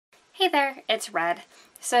Hey there, it's Red.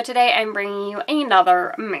 So today I'm bringing you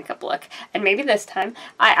another makeup look, and maybe this time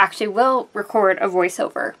I actually will record a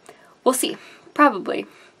voiceover. We'll see. Probably.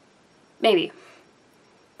 Maybe.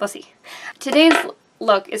 We'll see. Today's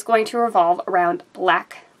look is going to revolve around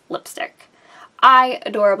black lipstick. I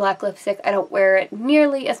adore black lipstick. I don't wear it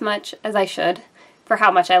nearly as much as I should for how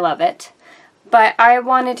much I love it. But I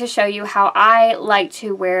wanted to show you how I like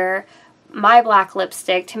to wear my black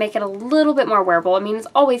lipstick to make it a little bit more wearable. I mean, it's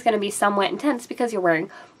always going to be somewhat intense because you're wearing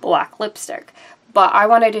black lipstick. But I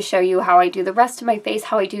wanted to show you how I do the rest of my face,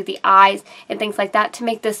 how I do the eyes, and things like that to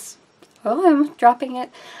make this, oh, I'm dropping it,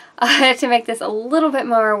 to make this a little bit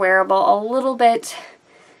more wearable, a little bit,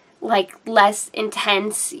 like, less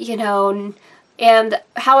intense, you know. And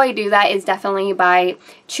how I do that is definitely by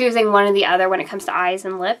choosing one or the other when it comes to eyes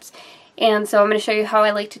and lips. And so I'm going to show you how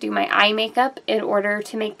I like to do my eye makeup in order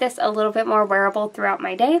to make this a little bit more wearable throughout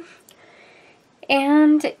my day.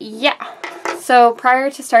 And yeah, so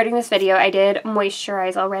prior to starting this video, I did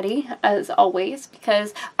moisturize already, as always,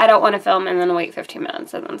 because I don't want to film and then wait 15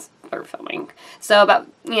 minutes and then start filming. So about,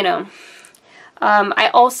 you know,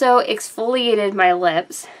 I also exfoliated my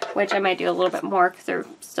lips, which I might do a little bit more because they're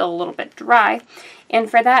still a little bit dry. And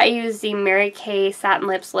for that, I used the Mary Kay Satin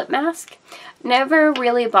Lips Lip Mask. Never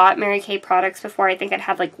really bought Mary Kay products before. I think I'd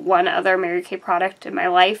had like one other Mary Kay product in my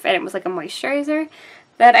life, and it was like a moisturizer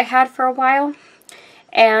that I had for a while.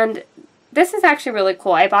 And this is actually really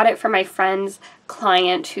cool. I bought it for my friend's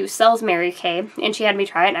client who sells Mary Kay, and she had me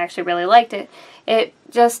try it, and I actually really liked it. It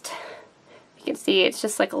just, you can see, it's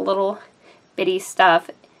just like a little bitty stuff.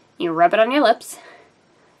 You rub it on your lips.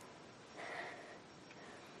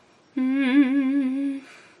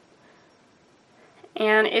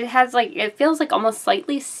 And it has like, it feels like almost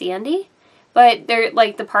slightly sandy, but they're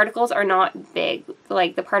like, the particles are not big.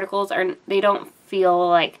 Like the particles are, they don't feel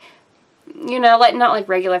like, you know, like not like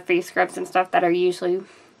regular face scrubs and stuff that are usually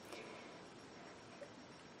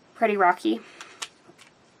pretty rocky.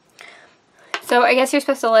 So I guess you're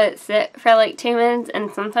supposed to let it sit for like 2 minutes,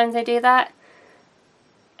 and sometimes I do that,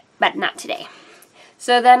 but not today.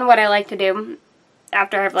 So then what I like to do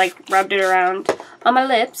after I've like rubbed it around on my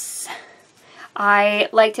lips, I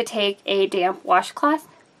like to take a damp washcloth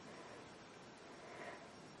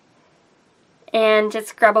and just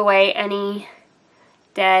scrub away any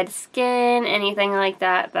dead skin, anything like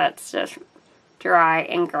that that's just dry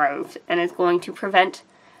and gross and is going to prevent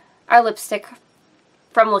our lipstick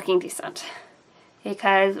from looking decent.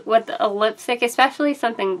 Because with a lipstick, especially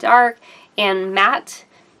something dark and matte,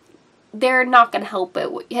 they're not going to help it.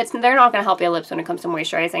 They're not going to help your lips when it comes to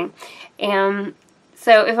moisturizing. And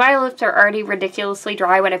so if my lips are already ridiculously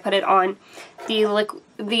dry when I put it on the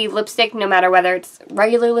lipstick, no matter whether it's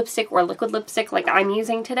regular lipstick or liquid lipstick like I'm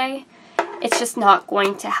using today, it's just not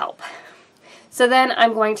going to help. So then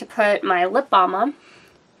I'm going to put my lip balm on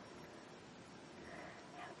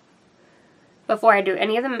before I do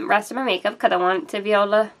any of the rest of my makeup, because I want it to be able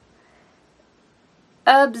to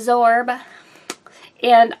absorb.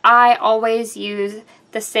 And I always use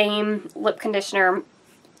the same lip conditioner,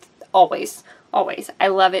 always. Always. I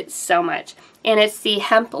love it so much. And it's the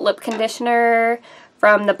hemp lip conditioner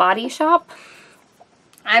from the Body Shop.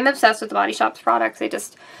 I'm obsessed with the Body Shop's products.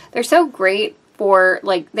 They're so great for,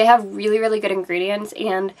 like, they have really, really good ingredients,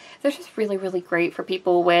 and they're just really, really great for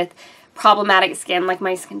people with problematic skin. Like,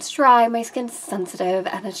 my skin's dry, my skin's sensitive,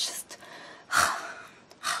 and it's just,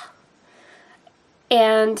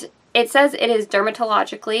 and it says it is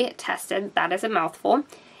dermatologically tested. That is a mouthful.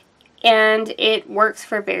 And it works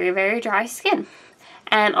for very, very dry skin.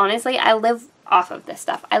 And honestly, I live off of this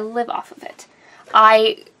stuff. I live off of it.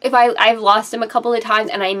 I've lost them a couple of times,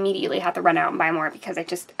 and I immediately have to run out and buy more because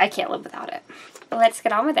I can't live without it. Let's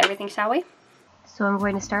get on with everything, shall we? So I'm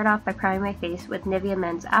going to start off by priming my face with Nivea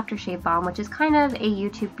Men's Aftershave Balm, which is kind of a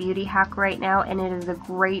YouTube beauty hack right now, and it is a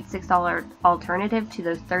great $6 alternative to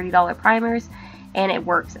those $30 primers, and it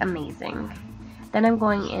works amazing. Then I'm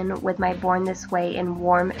going in with my Born This Way in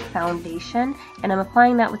Warm Foundation, and I'm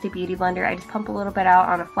applying that with the Beauty Blender. I just pump a little bit out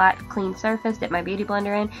on a flat, clean surface, dip my Beauty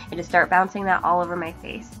Blender in, and just start bouncing that all over my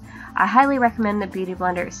face. I highly recommend the Beauty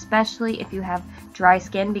Blender, especially if you have dry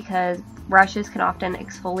skin, because brushes can often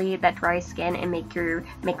exfoliate that dry skin and make your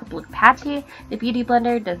makeup look patchy. The Beauty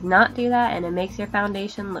Blender does not do that, and it makes your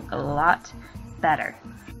foundation look a lot better.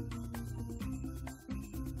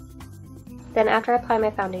 Then after I apply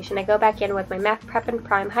my foundation, I go back in with my MAC Prep and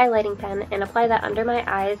Prime highlighting pen and apply that under my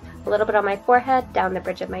eyes, a little bit on my forehead, down the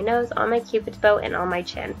bridge of my nose, on my cupid's bow, and on my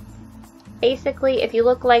chin. Basically, if you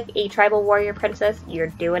look like a tribal warrior princess, you're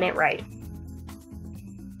doing it right.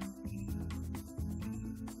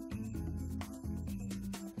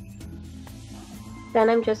 Then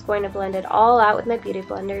I'm just going to blend it all out with my beauty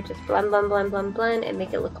blender. Just blend, blend, blend, blend, blend, and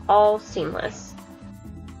make it look all seamless.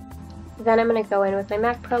 Then I'm going to go in with my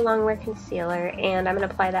MAC Pro Longwear Concealer, and I'm going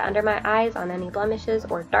to apply that under my eyes on any blemishes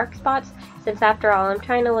or dark spots, since after all I'm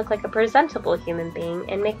trying to look like a presentable human being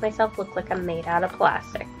and make myself look like I'm made out of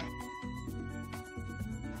plastic.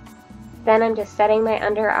 Then I'm just setting my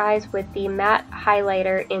under eyes with the matte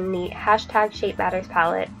highlighter in the Hashtag Shape Matters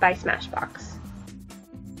palette by Smashbox.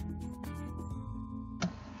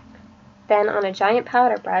 Then on a giant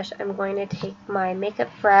powder brush, I'm going to take my Makeup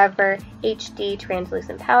Forever HD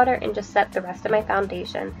translucent powder and just set the rest of my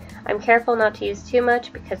foundation. I'm careful not to use too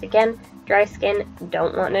much because, again, dry skin,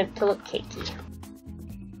 don't want it to look cakey.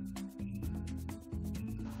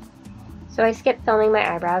 So I skipped filming my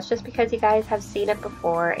eyebrows just because you guys have seen it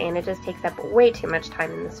before and it just takes up way too much time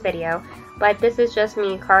in this video. But this is just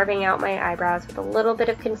me carving out my eyebrows with a little bit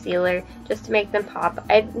of concealer just to make them pop.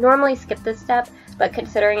 I normally skip this step, but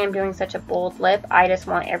considering I'm doing such a bold lip, I just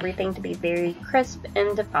want everything to be very crisp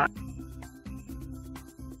and defined.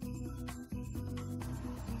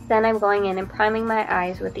 Then I'm going in and priming my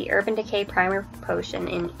eyes with the Urban Decay Primer Potion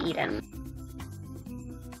in Eden.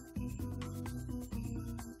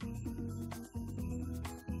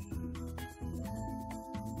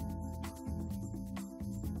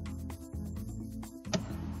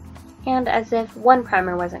 And as if one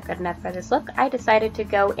primer wasn't good enough for this look, I decided to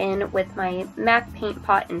go in with my MAC Paint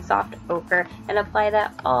Pot in Soft Ochre and apply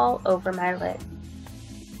that all over my lid.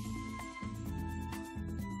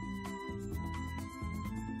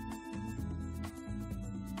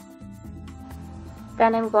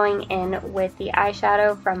 Then I'm going in with the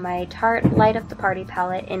eyeshadow from my Tarte Light Up the Party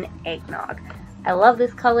palette in Eggnog. I love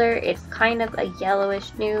this color. It's kind of a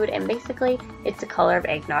yellowish nude, and basically it's the color of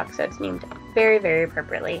eggnog, so it's named very, very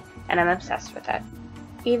appropriately, and I'm obsessed with it.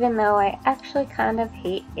 Even though I actually kind of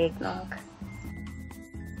hate eggnog.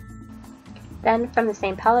 Then from the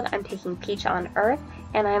same palette, I'm taking Peach on Earth,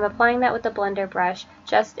 and I'm applying that with a blender brush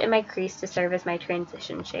just in my crease to serve as my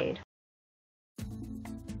transition shade.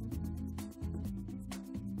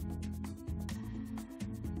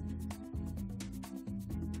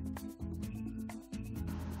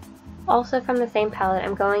 Also from the same palette,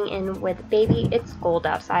 I'm going in with Baby It's Gold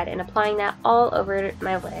Outside and applying that all over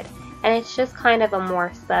my lid. And it's just kind of a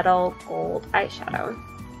more subtle gold eyeshadow.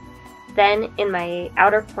 Then in my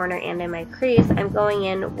outer corner and in my crease, I'm going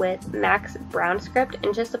in with MAC's Brown Script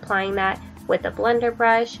and just applying that with a blender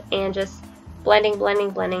brush and just blending, blending,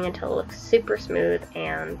 blending until it looks super smooth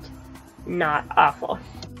and not awful.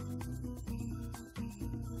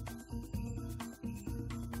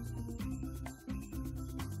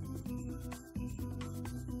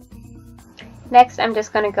 Next, I'm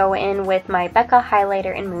just going to go in with my Becca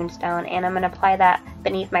highlighter in Moonstone, and I'm going to apply that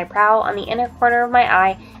beneath my brow on the inner corner of my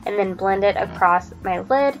eye, and then blend it across my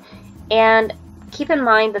lid. And keep in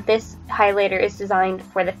mind that this highlighter is designed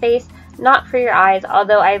for the face, not for your eyes,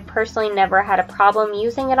 although I've personally never had a problem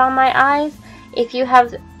using it on my eyes. If you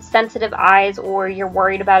have sensitive eyes or you're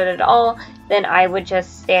worried about it at all, then I would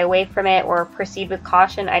just stay away from it or proceed with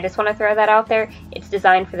caution. I just want to throw that out there. It's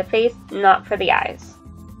designed for the face, not for the eyes.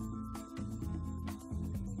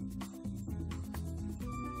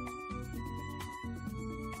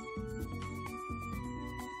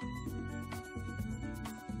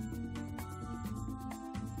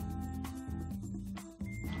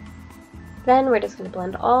 Then we're just going to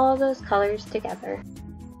blend all those colors together.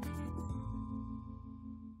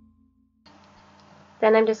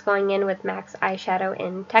 Then I'm just going in with MAC's eyeshadow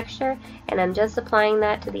in Texture, and I'm just applying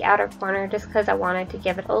that to the outer corner just because I wanted to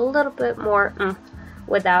give it a little bit more oomph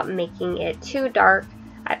without making it too dark,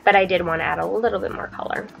 but I did want to add a little bit more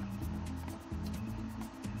color.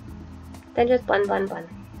 Then just blend, blend, blend.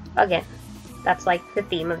 Again, that's like the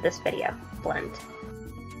theme of this video, blend.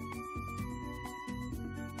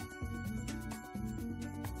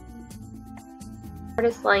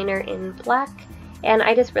 Artist liner in black, and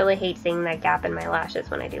I just really hate seeing that gap in my lashes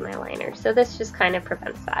when I do my liner, so this just kind of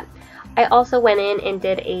prevents that. I also went in and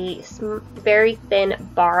did a very thin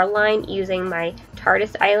bar line using my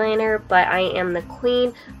Tarteist eyeliner, but I am the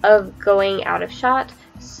queen of going out of shot,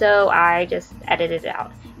 so I just edited it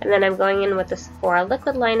out. And then I'm going in with the Sephora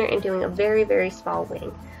liquid liner and doing a very, very small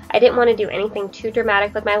wing. I didn't want to do anything too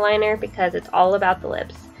dramatic with my liner because it's all about the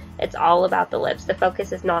lips. It's all about the lips. The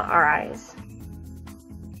focus is not our eyes.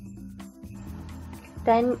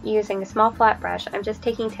 Then, using a small flat brush, I'm just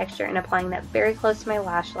taking Texture and applying that very close to my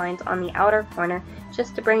lash lines on the outer corner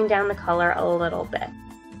just to bring down the color a little bit.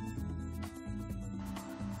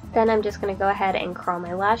 Then I'm just going to go ahead and curl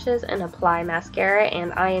my lashes and apply mascara,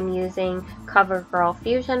 and I am using CoverGirl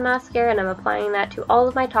Fusion Mascara, and I'm applying that to all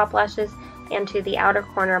of my top lashes and to the outer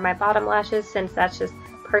corner of my bottom lashes, since that's just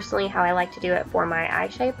personally how I like to do it for my eye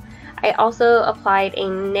shape. I also applied a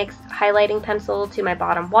NYX highlighting pencil to my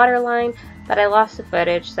bottom waterline, but I lost the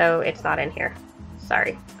footage, so it's not in here.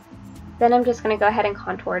 Sorry. Then I'm just going to go ahead and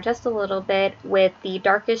contour just a little bit with the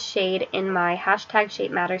darkest shade in my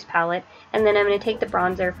Shape Matters palette, and then I'm going to take the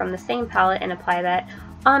bronzer from the same palette and apply that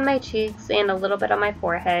on my cheeks and a little bit on my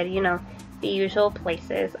forehead, you know, the usual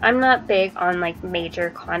places. I'm not big on like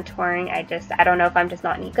major contouring. I don't know if I'm just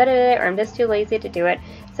not any good at it or I'm just too lazy to do it.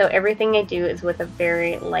 So everything I do is with a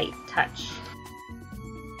very light touch.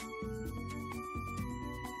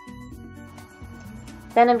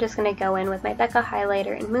 Then I'm just going to go in with my Becca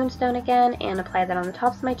highlighter in Moonstone again and apply that on the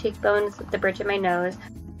tops of my cheekbones, the bridge of my nose.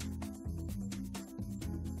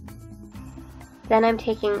 Then I'm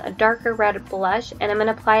taking a darker red blush and I'm going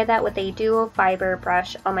to apply that with a duo fiber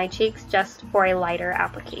brush on my cheeks just for a lighter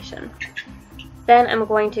application. Then I'm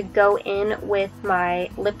going to go in with my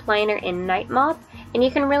lip liner in Night Moth, and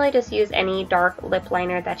you can really just use any dark lip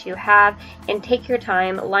liner that you have and take your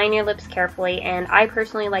time, line your lips carefully, and I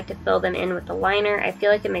personally like to fill them in with the liner. I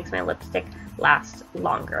feel like it makes my lipstick last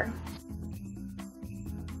longer.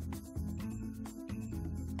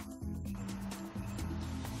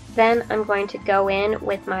 Then I'm going to go in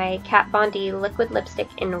with my Kat Von D liquid lipstick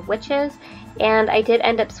in Witches, and I did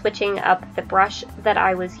end up switching up the brush that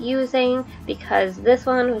I was using because this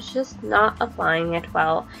one was just not applying it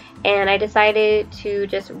well, and I decided to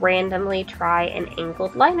just randomly try an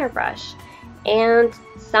angled liner brush, and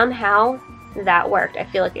somehow that worked. I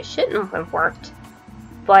feel like it shouldn't have worked,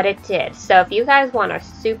 but it did. So if you guys want a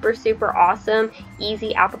super awesome,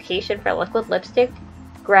 easy application for liquid lipstick,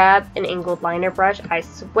 grab an angled liner brush. I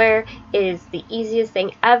swear it is the easiest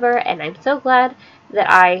thing ever, and I'm so glad that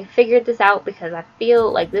I figured this out because I feel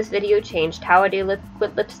like this video changed how I do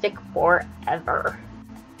liquid lipstick forever.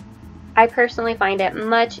 I personally find it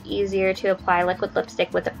much easier to apply liquid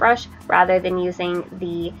lipstick with a brush rather than using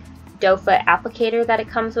the doe foot applicator that it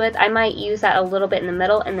comes with. I might use that a little bit in the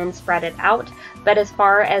middle and then spread it out, but as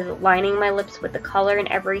far as lining my lips with the color and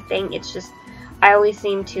everything, it's just, I always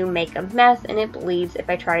seem to make a mess and it bleeds if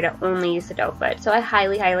I try to only use the doe foot. So I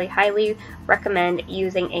highly recommend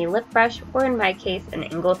using a lip brush, or in my case, an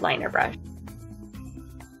angled liner brush.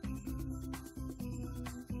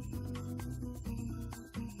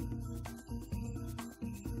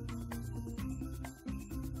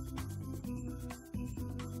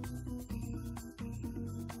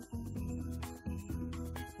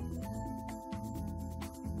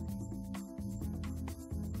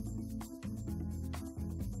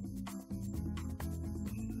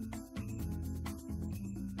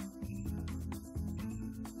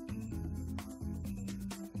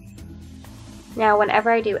 Now, whenever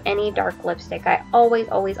I do any dark lipstick, I always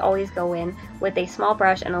go in with a small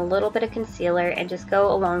brush and a little bit of concealer and just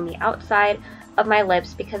go along the outside of my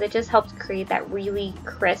lips because it just helps create that really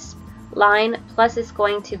crisp line. Plus, it's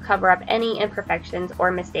going to cover up any imperfections or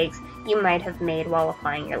mistakes you might have made while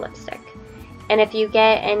applying your lipstick. And if you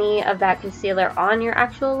get any of that concealer on your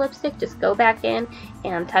actual lipstick, just go back in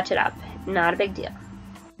and touch it up. Not a big deal.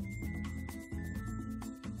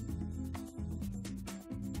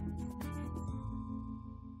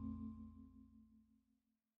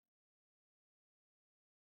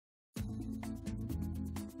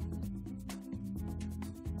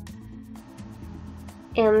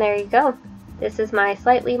 And there you go. This is my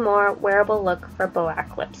slightly more wearable look for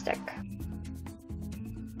Boac lipstick.